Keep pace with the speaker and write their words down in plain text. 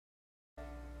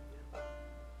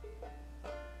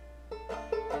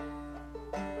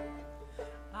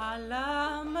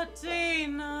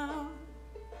mattina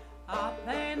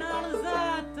appena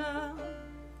alzata.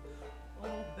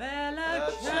 Oh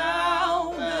bella ciao,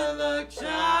 bella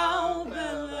ciao,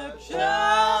 bella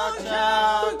ciao,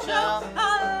 ciao, ciao.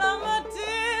 Alla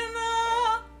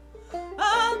mattina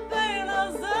appena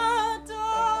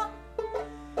alzata,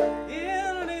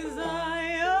 il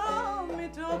risaio mi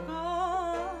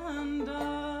tocca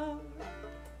andare.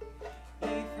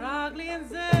 I fragli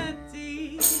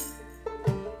insetti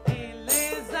e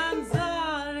le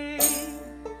zanzare.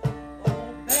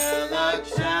 Oh bella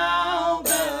ciao,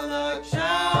 bella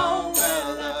ciao,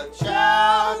 bella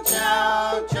ciao,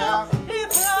 ciao, ciao. I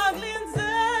fragli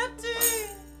insetti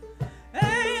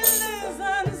e le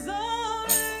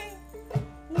zanzare,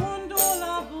 quando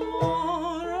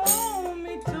lavoro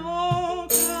mi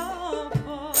tocca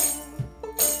fare.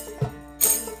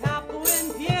 Il capo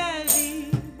in piedi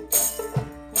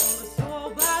col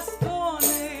suo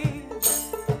bastone.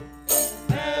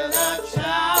 Bella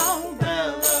ciao,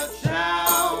 bella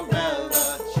ciao,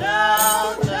 bella ciao,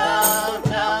 ciao,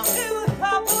 ciao. Il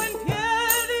capo in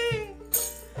piedi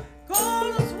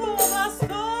col suo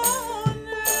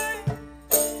bastone,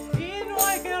 e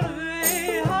noi che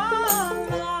vediamo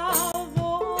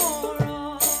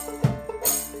lavora.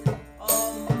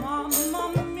 Oh mamma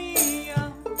mia,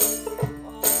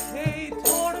 oh che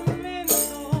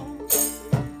tormento.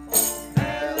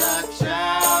 Bella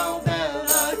ciao,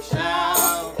 bella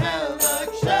ciao, bella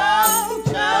ciao,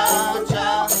 ciao,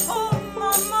 ciao. Oh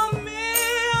mamma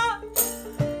mia,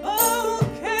 oh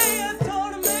che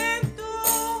tormento.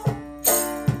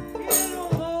 Il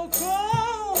loco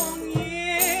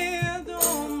ogni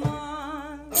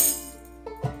domani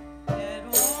ed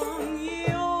ogni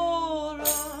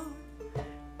ora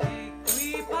e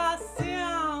qui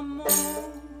passiamo.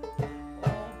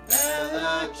 Oh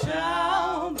bella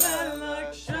ciao,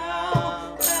 bella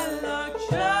ciao, bella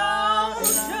ciao,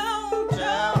 ciao,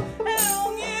 ciao. E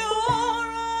ogni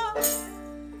ora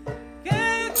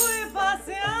che qui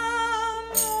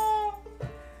passiamo,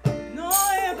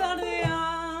 noi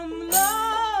perdiamo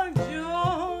la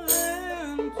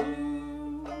gioventù.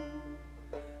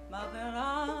 Ma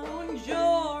verrà un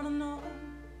giorno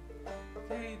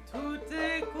che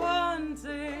tutte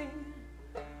quante,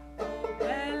 oh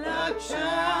bella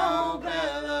ciao,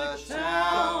 bella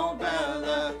ciao,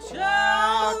 bella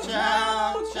ciao,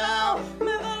 ciao, ciao.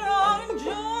 Ma verrà un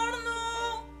giorno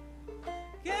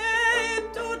che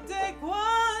tutte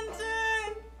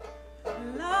quante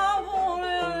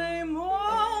lavoreremo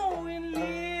in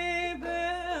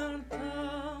libertà.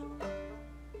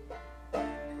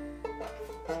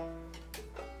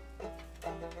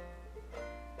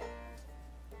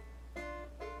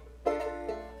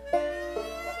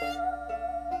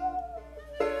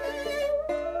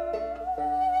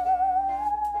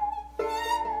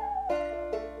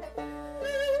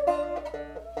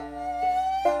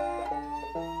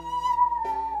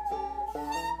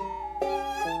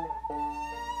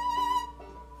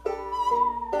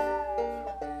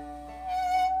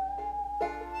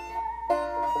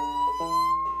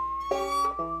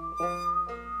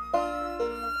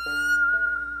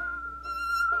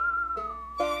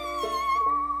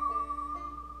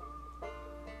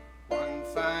 One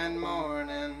fine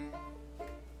morning,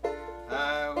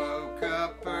 I woke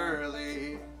up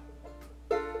early.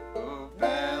 Oh,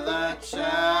 bella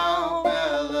ciao,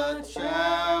 bella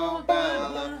ciao,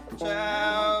 bella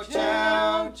ciao,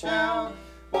 ciao, ciao.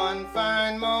 One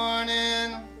fine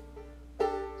morning,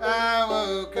 I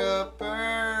woke up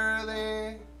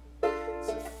early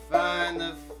to find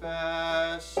the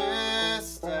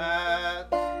fascist at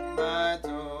my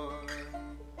door.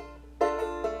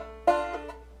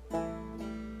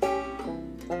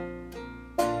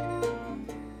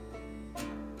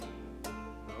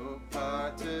 Oh,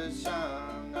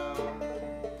 partisano,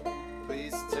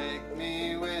 please take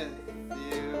me with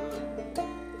you.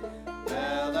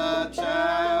 Bella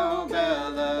ciao,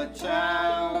 bella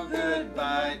ciao,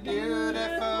 goodbye,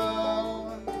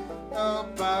 beautiful. Oh,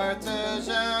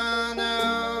 partisano,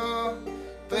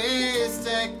 please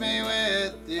take me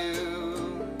with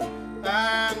you.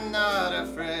 I'm not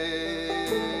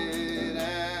afraid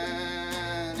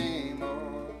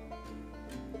anymore.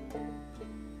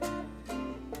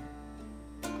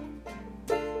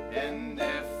 And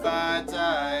if I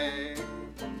die,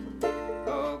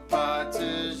 oh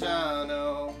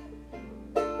partigiano,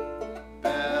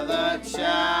 bella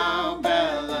ciao.